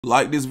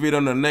Like this video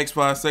in the next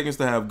 5 seconds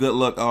to have good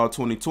luck all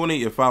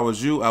 2020. If I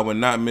was you, I would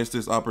not miss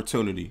this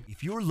opportunity.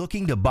 If you're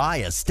looking to buy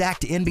a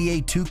stacked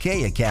NBA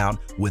 2K account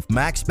with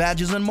max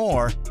badges and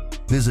more,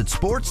 visit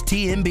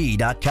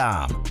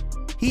sportstmb.com.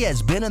 He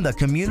has been in the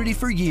community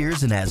for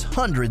years and has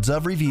hundreds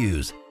of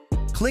reviews.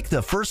 Click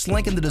the first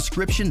link in the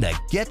description to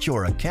get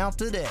your account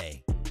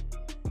today.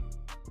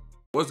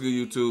 What's good,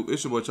 YouTube?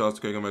 It's your boy Charles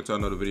K. Coming back to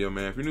another video,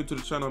 man. If you're new to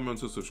the channel, remember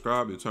to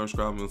subscribe. You turn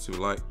subscribe, remember to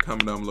like,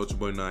 comment down below what your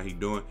boy now he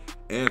doing,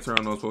 and turn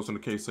on those posts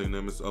notifications so you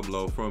never miss an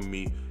upload from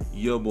me,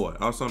 your boy.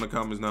 Also in the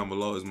comments down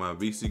below is my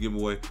VC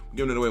giveaway. We're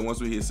giving it away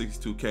once we hit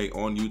 62K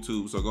on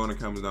YouTube, so go in the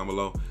comments down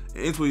below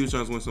and enter your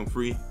chance to win some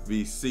free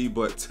VC.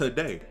 But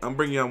today, I'm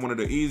bringing out one of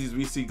the easiest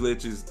VC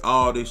glitches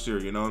all this year.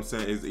 You know what I'm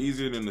saying? It's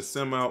easier than the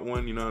sim-out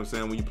one. You know what I'm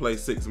saying? When you play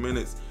 6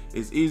 minutes,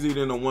 it's easier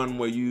than the one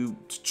where you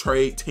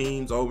trade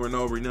teams over and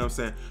over. You know what I'm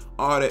saying?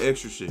 All that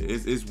extra shit.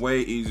 It's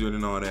way easier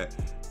than all that.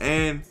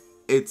 And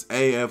it's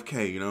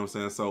AFK, you know what I'm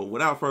saying? So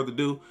without further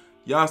ado,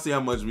 y'all see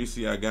how much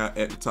VC I got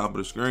at the top of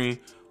the screen.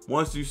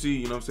 Once you see,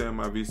 you know what I'm saying,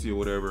 my VC or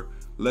whatever,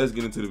 let's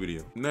get into the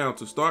video. Now,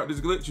 to start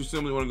this glitch, you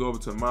simply want to go over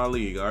to My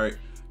League, all right?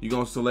 You're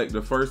going to select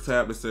the first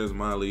tab that says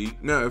My League.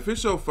 Now, if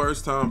it's your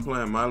first time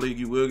playing My League,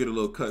 you will get a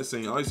little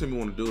cutscene. All you simply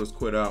want to do is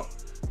quit out,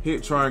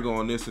 hit triangle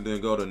on this, and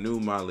then go to New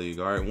My League,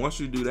 all right? Once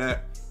you do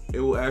that, it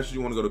will ask you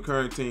want to go to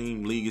current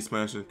team, league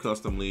expansion,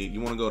 custom league.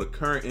 You want to go to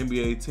current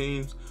NBA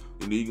teams,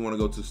 and then you want to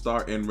go to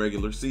start and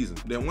regular season.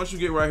 Then once you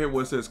get right here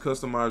where it says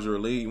customize your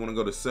league, you want to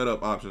go to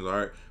setup options, all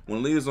right?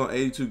 When the league is on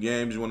 82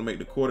 games, you want to make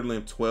the quarter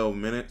length 12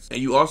 minutes. And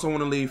you also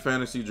want to leave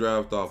fantasy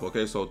draft off,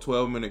 okay? So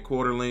 12-minute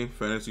quarter length,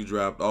 fantasy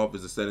draft off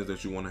is the settings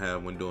that you want to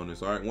have when doing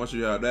this, all right? Once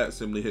you have that,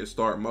 simply hit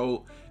start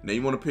mode. Now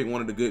you want to pick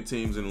one of the good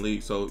teams in the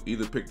league. So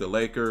either pick the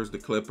Lakers, the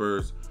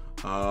Clippers,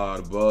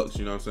 the Bucks,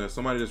 you know what I'm saying?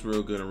 Somebody that's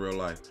real good in real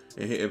life,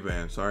 and hit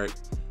advance, all right?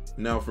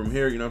 Now from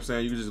here, you know what I'm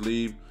saying, you can just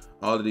leave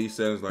all of these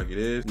settings like it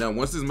is. Now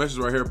once this message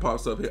right here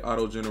pops up, hit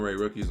auto generate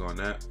rookies on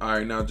that. All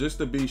right, now just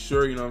to be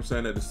sure, you know what I'm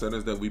saying, that the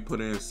settings that we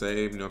put in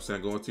save, you know what I'm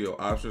saying, go into your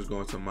options,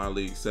 go into My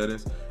League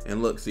settings,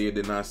 and look, see, it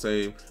did not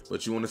save,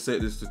 but you want to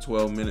set this to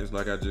 12 minutes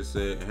like I just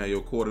said, and have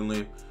your quarter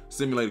length,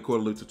 simulate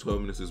quarter length to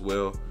 12 minutes as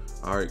well.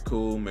 All right,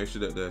 cool, make sure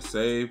that that's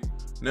saved.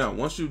 Now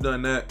once you've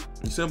done that,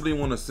 you simply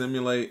want to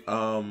simulate,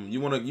 you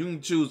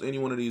can choose any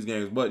one of these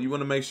games, but you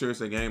want to make sure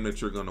it's a game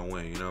that you're gonna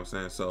win, you know what I'm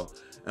saying? So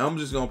I'm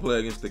just gonna play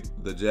against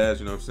the Jazz,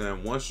 you know what I'm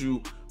saying? Once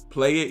you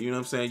play it, you know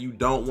what I'm saying, you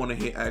don't want to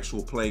hit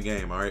actual play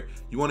game, all right?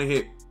 You want to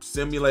hit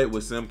simulate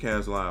with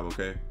Simcast Live,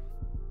 okay?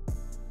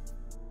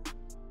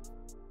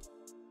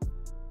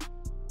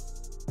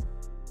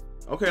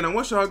 Okay, now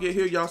once y'all get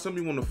here, y'all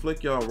simply want to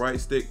flick y'all right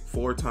stick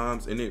 4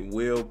 times, and it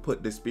will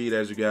put the speed,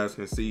 as you guys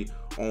can see,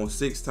 on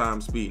 6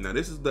 times speed. Now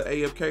this is the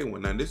AFK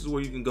one. Now this is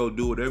where you can go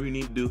do whatever you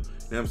need to do. You know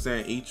what I'm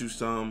saying? Eat you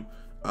some,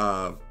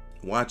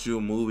 watch you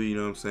a movie, you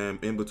know what I'm saying?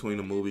 In between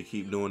the movie,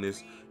 keep doing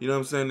this, you know what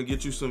I'm saying, to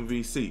get you some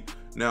VC.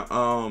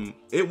 Now,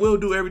 it will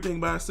do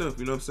everything by itself,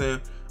 you know what I'm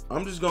saying?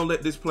 I'm just gonna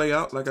let this play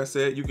out. Like I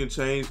said, you can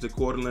change the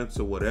quarter length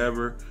to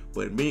whatever,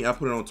 but me, I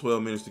put it on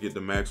 12 minutes to get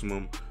the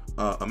maximum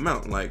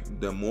amount. Like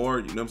the more,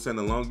 you know what I'm saying,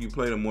 the longer you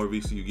play, the more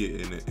VC you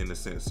get in a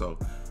sense. So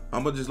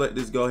I'm gonna just let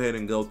this go ahead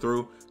and go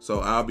through. So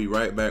I'll be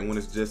right back when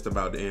it's just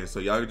about to end. So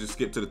y'all can just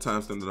skip to the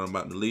timestamp that I'm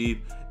about to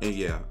leave, and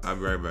yeah, I'll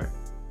be right back.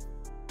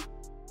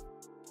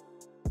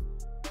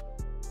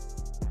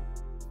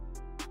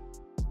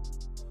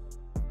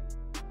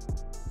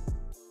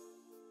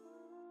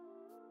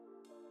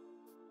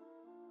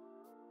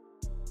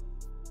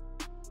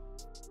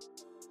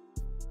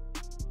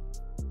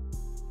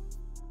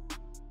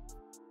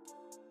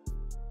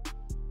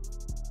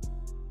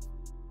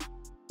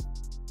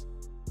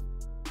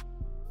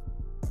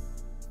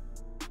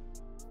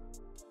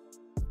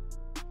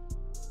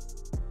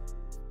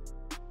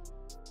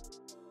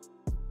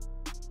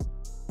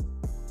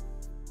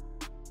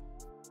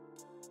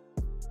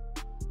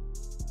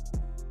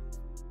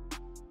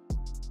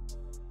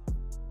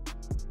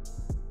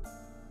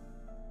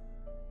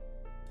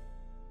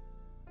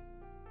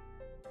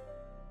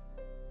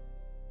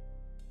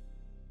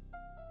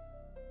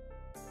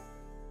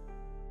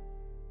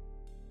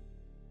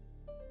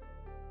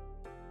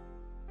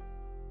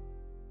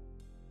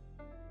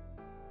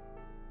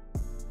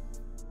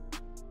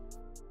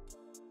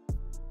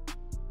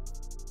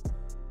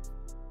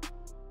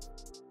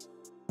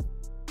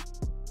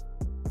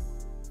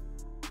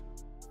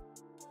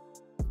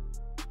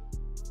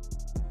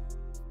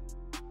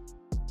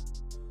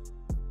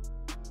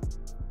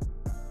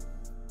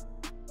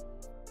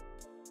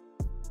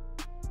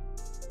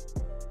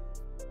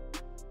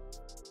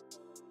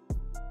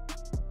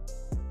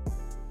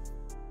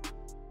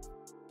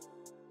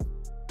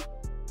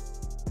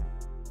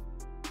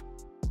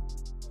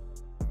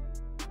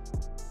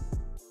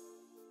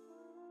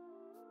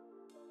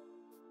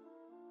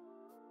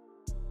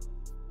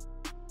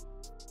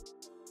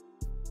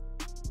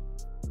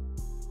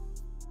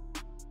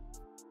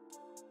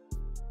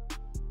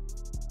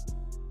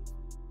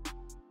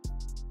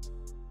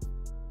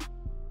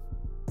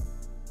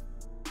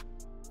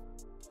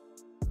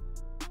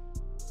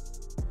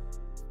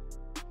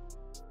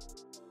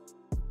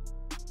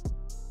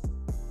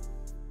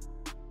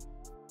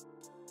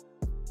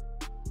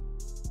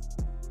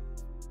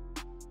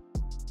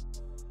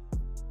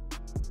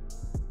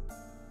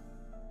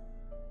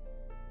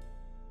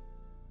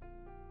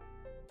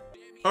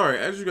 All right,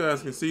 as you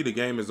guys can see, the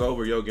game is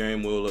over. Your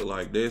game will look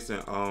like this,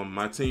 and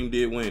my team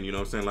did win. You know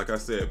what I'm saying? Like I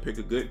said, pick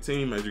a good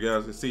team. As you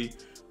guys can see,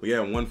 we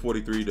had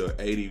 143 to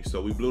 80,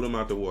 so we blew them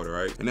out the water,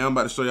 right? And now I'm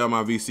about to show y'all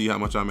my VC, how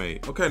much I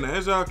made. Okay, now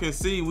as y'all can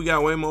see, we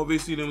got way more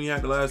VC than we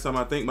had the last time.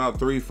 I think about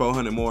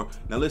 300-400 more.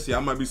 Now listen, I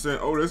might be saying,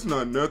 oh, that's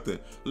not nothing.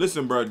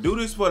 Listen, bro, do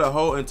this for the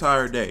whole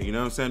entire day. You know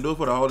what I'm saying? Do it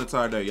for the whole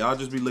entire day. Y'all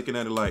just be looking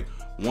at it like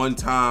one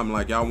time,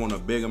 like y'all want a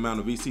big amount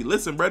of VC.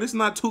 Listen, bro, this is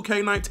not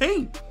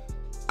 2K19.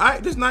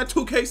 This is not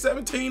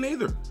 2K17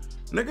 either.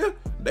 Nigga,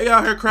 they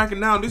out here cracking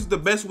down. This is the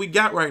best we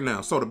got right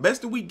now. So the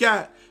best that we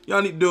got,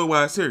 y'all need to do it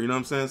while it's here. You know what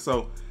I'm saying?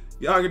 So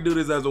y'all can do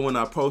this as the one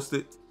I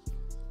posted.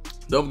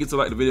 Don't forget to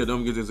like the video.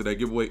 Don't forget to enter that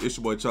giveaway. It's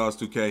your boy Charles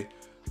 2K.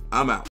 I'm out.